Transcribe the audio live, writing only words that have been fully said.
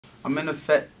I'm in a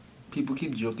fet. People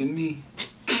keep joking me.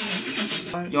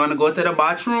 You wanna go to the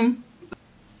bathroom?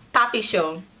 Papi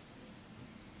show.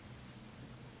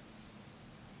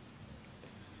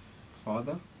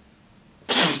 Father?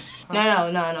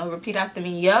 No. Repeat after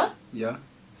me. Yeah. Yeah.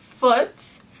 Foot.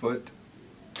 Foot.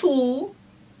 Too.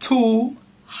 Too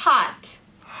Hot.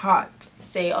 hot.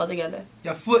 Say it all together.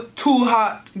 Your foot too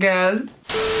hot, girl.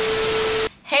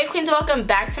 Hey queens, welcome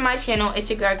back to my channel.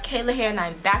 It's your girl Kayla here and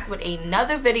I'm back with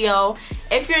another video.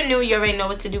 If you're new, you already know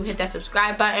what to do. Hit that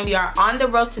subscribe button. We are on the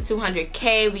road to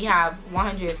 200K. We have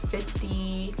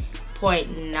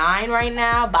 150.9 right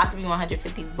now, about to be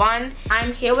 151.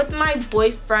 I'm here with my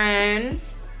boyfriend.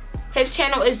 His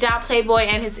channel is Job Playboy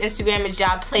and his Instagram is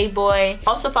Job Playboy.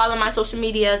 Also follow my social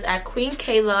medias at Queen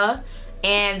Kayla.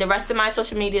 And the rest of my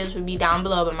social medias will be down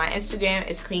below, but my Instagram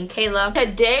is Queen Kayla.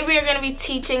 Today we are going to be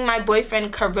teaching my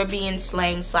boyfriend Caribbean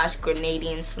slang /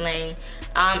 Grenadian slang.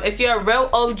 If you're a real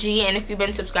OG and if you've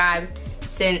been subscribed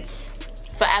since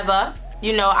forever,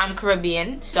 you know I'm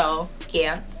Caribbean, so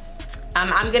yeah.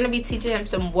 I'm going to be teaching him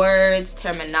some words,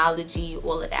 terminology,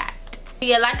 all of that.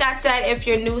 Yeah, like I said, if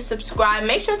you're new, subscribe.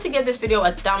 Make sure to give this video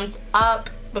a thumbs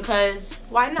up because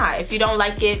why not? If you don't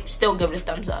like it, still give it a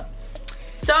thumbs up.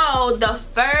 So the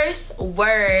first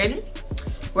word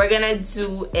we're gonna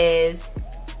do is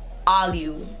all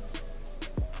you.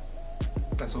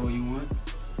 That's all you want?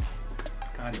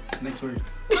 Got it. Next word.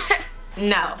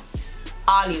 No.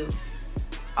 All you.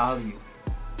 All you.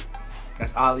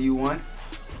 That's all you want?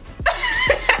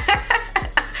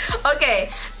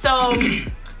 Okay, so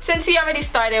since he already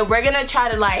started, we're gonna try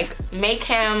to like make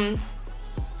him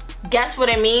guess what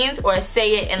it means or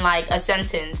say it in like a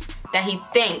sentence that he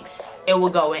thinks it will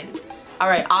go in.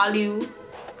 Alright, all you.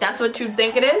 That's what you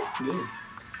think it is? Yeah.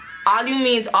 All you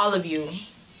means all of you.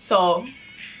 So,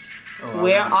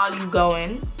 where are you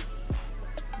going?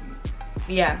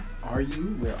 Yeah. Are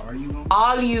you? Where are you going?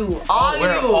 All you. All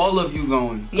where you. Where are all of you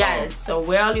going? Yes. So,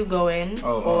 where are you going?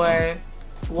 Or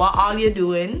what are you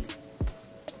doing?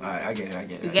 Alright, I get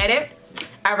it. You get it?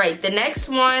 Alright, the next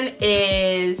one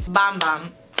is bam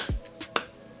bam.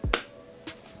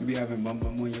 You be having bum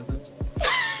bum on your lips?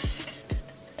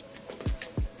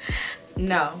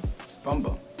 No. Bum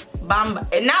bum. Bam bam.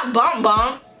 Not bum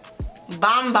bum.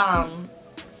 Bam bam.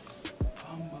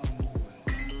 Bum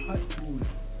bum.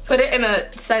 Put it in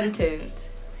a sentence.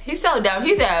 He's so dumb.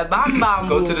 He said bam bam.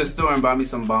 Go to the store and buy me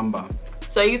some bam bam.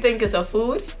 So you think it's a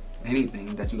food?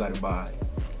 Anything that you gotta buy.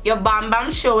 Your bam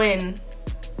bam showing.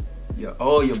 Your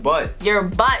butt. Your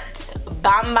butt.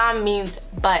 Bam bam means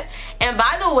butt. And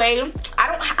by the way,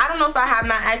 I don't know if I have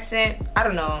my accent. I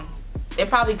don't know. It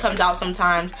probably comes out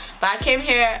sometimes. But I came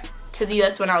here to the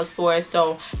US when I was 4,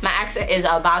 so my accent is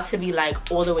about to be like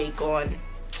all the way gone.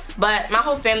 But my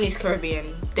whole family's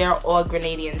Caribbean. They're all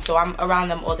Grenadian, so I'm around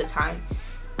them all the time.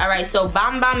 Alright, so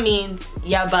bam bam means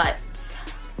your butt.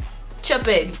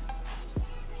 Chupid.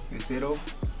 Cero.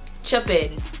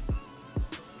 Chupid.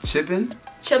 Chippin'?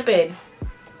 Chupid.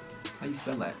 How you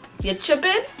spell that? You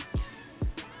chupid?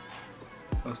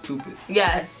 Oh, stupid.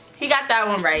 Yes, he got that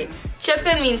one right.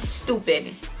 Chippin' means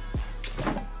stupid.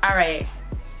 Alright,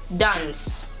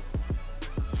 dunce.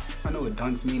 I know what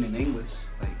dunce mean in English.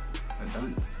 Like, a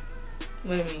dunce.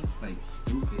 What do you mean? Like,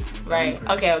 stupid. Right,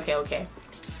 okay.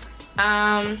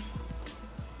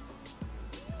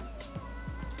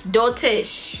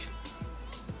 Dotish.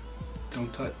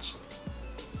 Don't touch.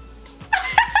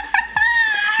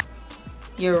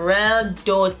 You're real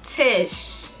dotish.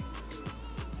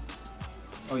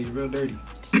 Oh, you're real dirty.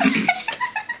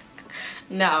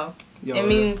 No. Yo, it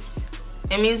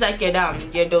means like you're dumb.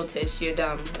 You're dotish. You're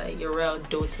dumb. Like you're real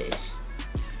dotish.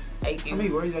 Like you. How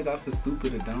many words I got for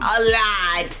stupid or dumb? A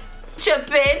lot.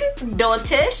 Chupid,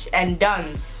 dotish, and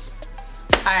dunce.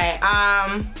 Alright,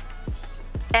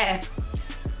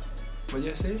 What'd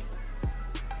you say?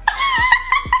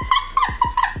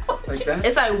 Like that?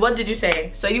 It's like, what did you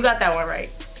say? So you got that one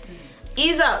right.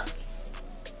 Ease up.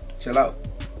 Chill out.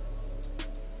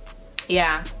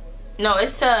 Yeah. No,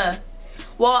 it's to...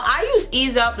 Well, I use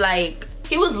ease up like...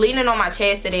 He was leaning on my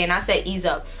chest today and I said ease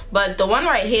up. But the one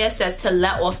right here says to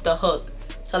let off the hook.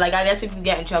 So like, I guess if you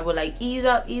get in trouble, like ease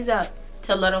up.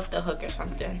 To let off the hook or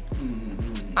something.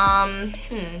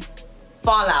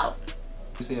 Fallout.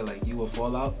 You say like you will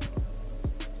fall out?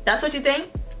 That's what you think?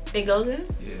 It goes in?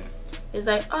 Yeah. It's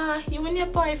like, you and your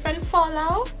boyfriend fall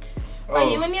out? Or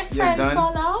you and your friend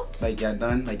fall out? Like y'all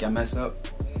done? Like y'all mess up?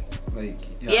 Like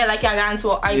yeah, like y'all got into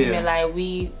an argument, like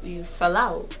we fell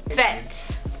out. Fet.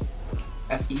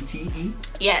 F-E-T-E?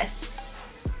 Yes.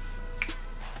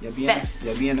 You're being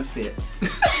a fit.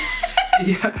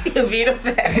 Yeah. You're being a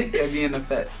fet. You're being a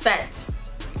fet. Fet.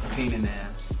 Pain in the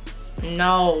ass.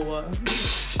 No.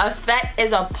 A fete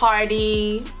is a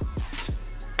party.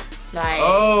 Like.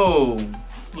 Oh.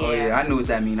 Yeah. Oh yeah, I knew what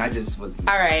that mean. I just was.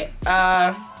 All right.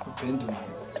 I've been doing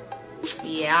it.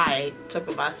 Yeah, I talk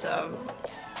about some.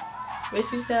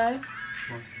 What you say?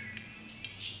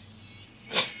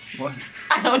 What?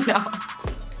 I don't know.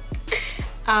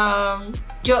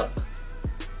 Joke.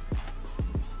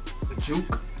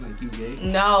 Juke? Like you gay?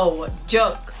 No,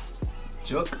 joke.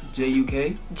 Juke?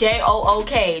 J-U-K?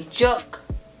 J-O-O-K. Joke.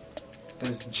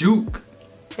 That's juke.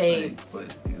 Fave. Like,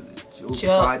 but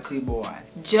Joke. Party boy.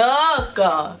 Joke.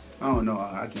 I don't know.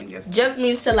 I can't guess. Joke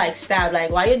means to like stab. Like,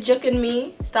 why you joking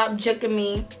me? Stop joking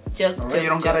me. Joke. Alright, joke, you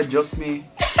don't joke. gotta juke me.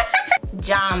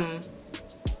 Jam.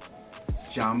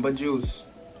 Jamba juice.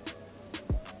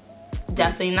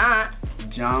 Definitely not.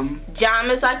 Jam. Jam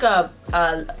is like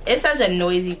it says a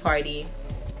noisy party.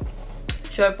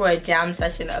 Short for a jam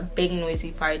session, a big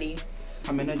noisy party.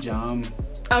 I'm in a jam.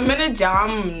 I'm in a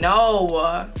jam.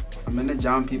 No. I'm in a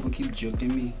jam. People keep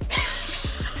juking me.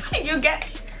 You get.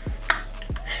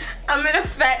 I'm in a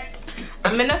fete.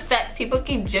 I'm in a fete. People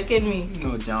keep juking me.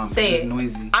 No jam. Say it's it.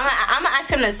 noisy. I'm gonna ask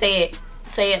him to say it.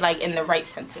 Say it like in the right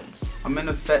sentence. I'm in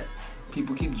a fete.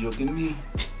 People keep juking me.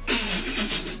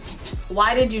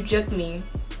 Why did you juke me?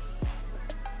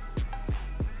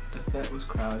 The fete was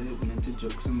crowded. Meant to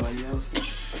juke somebody else.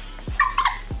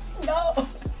 No.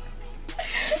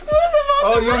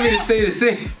 Oh, you want me to say the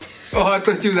same? Oh, I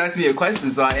thought you was asking me a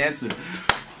question, so I answered.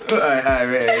 Alright,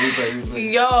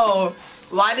 replay. Yo,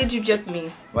 why did you juke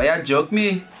me? Why y'all joke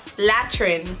me?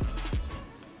 Latrin.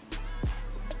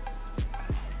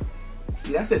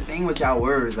 See, that's the thing with y'all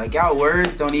words. Like, y'all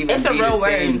words don't even It's a be real the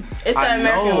same. word. It's an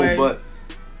American word. But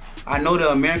I know the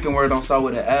American word don't start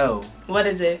with an L. What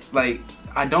is it? Like,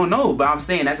 I don't know, but I'm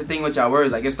saying that's the thing with y'all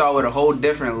words. Like, it start with a whole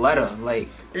different letter. Like,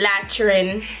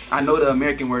 Latrin. I know the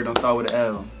American word don't start with an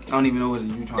L. I don't even know what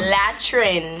you trying to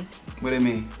Latrin. What do it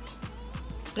mean?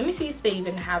 Let me see if they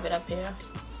even have it up here.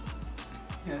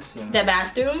 Yes, sir. The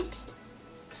bathroom.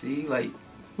 See, like,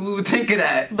 who would think of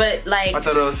that? But like, I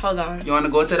thought it was, hold on. you want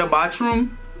to go to the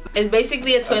bathroom? It's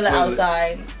basically a toilet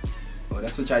outside. Oh,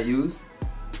 that's what y'all use?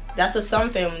 That's what some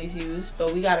families use,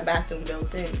 but we got a bathroom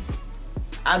built in.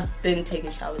 I've been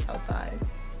taking showers outside.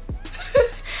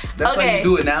 That's why you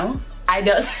do it now? I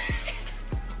do.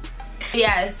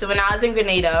 Yes, so when I was in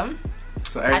Grenada,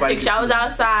 So I took showers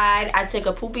outside, I took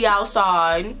a poopy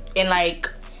outside, and like,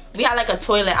 we had like a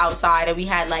toilet outside, and we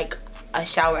had like a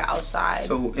shower outside.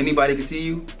 So anybody can see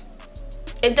you?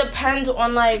 It depends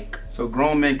on like... So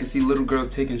grown men can see little girls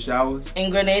taking showers? In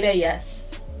Grenada,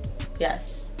 yes.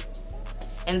 Yes.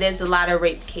 And there's a lot of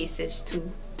rape cases too.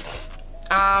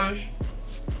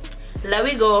 Let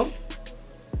me go.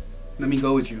 Let me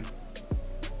go with you.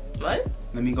 What?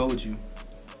 Let me go with you.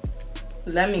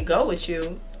 Let me go with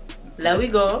you. Let me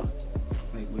go.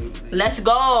 Like, wait. Let's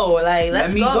go. Like,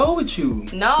 let's Let me go with you.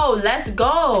 No, let's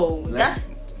go.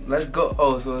 Let's go.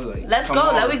 Oh, so it's like, let's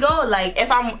go. Let me go. Like, if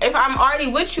I'm already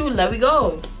with you, let me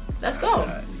go. Let's go.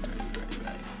 Right.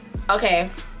 Okay.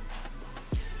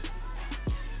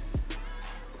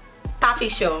 Poppy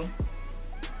show.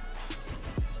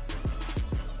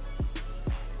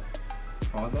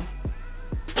 Father?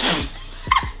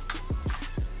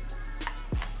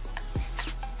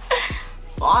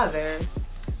 Father.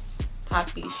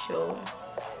 Poppy show.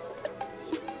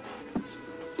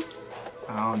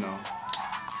 I don't know.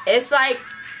 It's like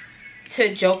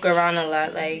to joke around a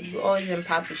lot. Like, you always in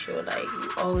Poppy show. Like,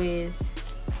 you always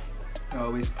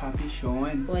Poppy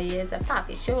showing. boy, it's a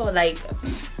Poppy show. Like,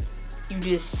 you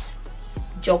just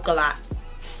joke a lot.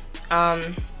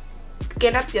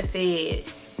 Skin up your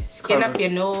face. Skin up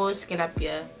your nose. Skin up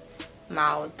your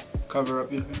mouth. Cover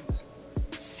up your face?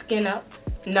 Skin up?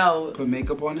 No. Put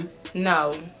makeup on it?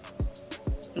 No.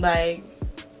 Like,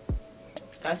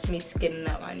 that's me skinning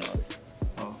up my nose.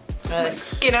 Oh. Like,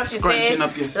 skin up your face.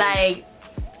 Up your face. Like,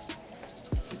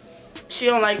 she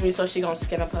don't like me, so she gonna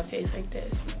skin up her face like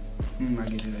this. I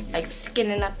get it. Like,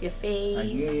 skinning up your face. I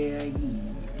get it.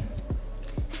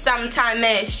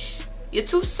 Sometime-ish. You're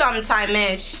too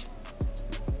sometime-ish.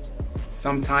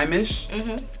 Sometime-ish?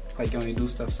 Mm-hmm. Like, you only do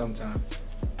stuff sometime.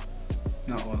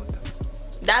 Not all the time.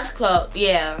 That's close,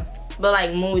 yeah. But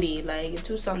like moody, like you're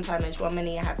too sometime-ish. 1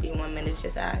 minute you're happy, 1 minute it's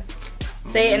just sad.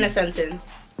 Say it in a sentence.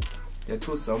 You're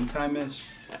too sometime-ish.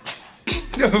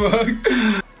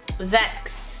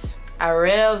 Vex. A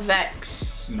real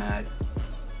vex. Mad.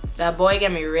 That boy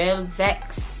got me real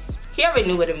vex. He already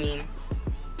knew what it mean.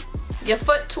 Your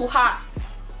foot too hot.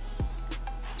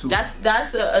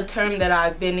 That's a term that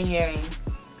I've been hearing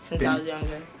since I was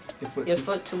younger. Your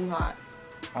foot too hot.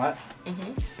 Hot?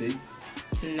 Mm-hmm. Big?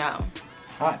 No.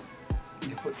 Hot.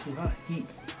 Your foot too hot. Heat.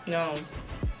 No.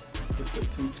 Your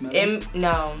foot too smelly.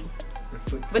 No. Your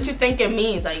foot too... What you think it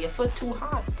means? Like your foot too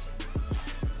hot.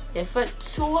 Your foot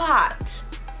too hot.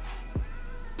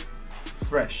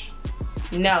 Fresh.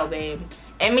 No, babe.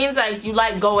 It means like you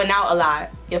like going out a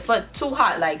lot. Your foot too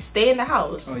hot. Like stay in the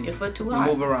house. Oh, yeah. Your foot too hot.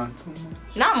 You move around too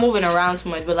much. Not moving around too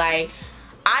much, but like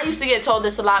I used to get told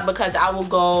this a lot because I would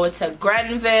go to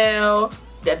Grenville,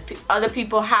 the other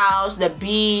people's house, the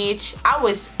beach. I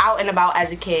was out and about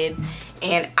as a kid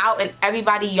and out in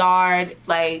everybody's yard.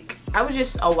 Like I was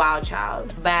just a wild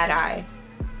child. Bad eye.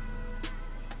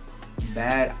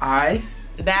 Bad eye?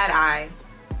 Bad eye.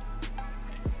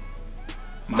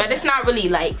 But it's not really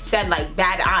like said like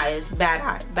bad eyes. Bad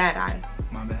eye. Bad eye.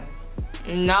 My bad.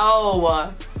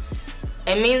 No.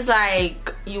 It means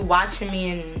like you watching me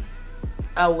in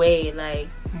a way. Like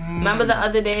remember the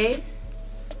other day?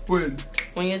 When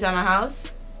you was at my house?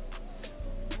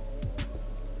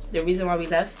 The reason why we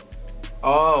left?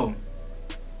 Oh.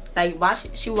 Like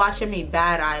she watching me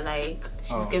bad eye. Like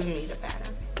she's giving me the bad eye.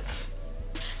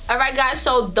 Alright guys,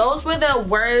 so those were the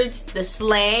words, the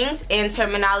slangs, and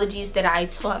terminologies that I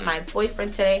taught my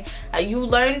boyfriend today. You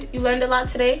learned a lot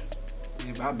today?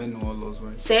 Yeah, but I've been to all those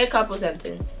words. Say a couple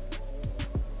sentences.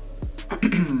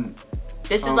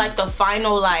 This is like the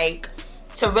final, like,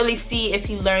 to really see if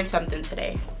you learned something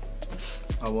today.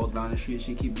 I walk down the street,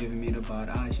 she keep giving me the bad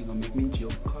eye, she gonna make me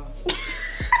joke.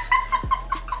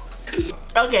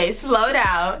 Okay, slow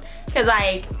down. Cause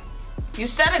like, you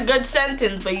said a good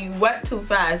sentence, but you went too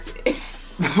fast.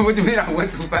 What do you mean I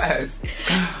went too fast?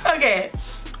 Okay.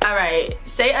 Alright.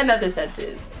 Say another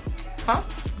sentence. Huh?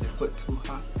 Your foot too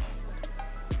hot.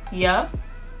 Yeah.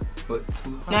 Foot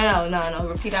too hot. No.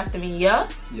 Repeat after me. Yeah.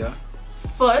 Yeah.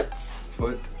 Foot.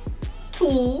 Foot.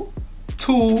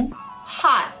 Too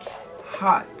hot.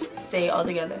 Hot. Say it all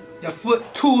together. Your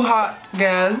foot too hot,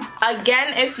 girl.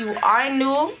 Again, if you are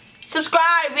new,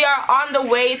 subscribe. We are on the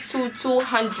way to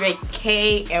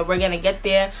 200K and we're gonna get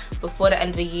there before the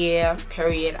end of the year,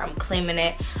 period. I'm claiming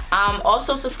it.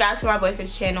 Also subscribe to my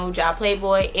boyfriend's channel,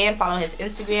 Ja_Playboy, and follow his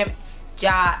Instagram,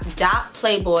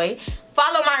 Ja.Playboy.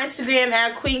 Follow my Instagram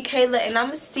at Queen Kayla, and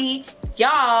I'ma see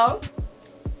y'all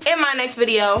in my next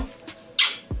video.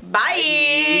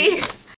 Bye.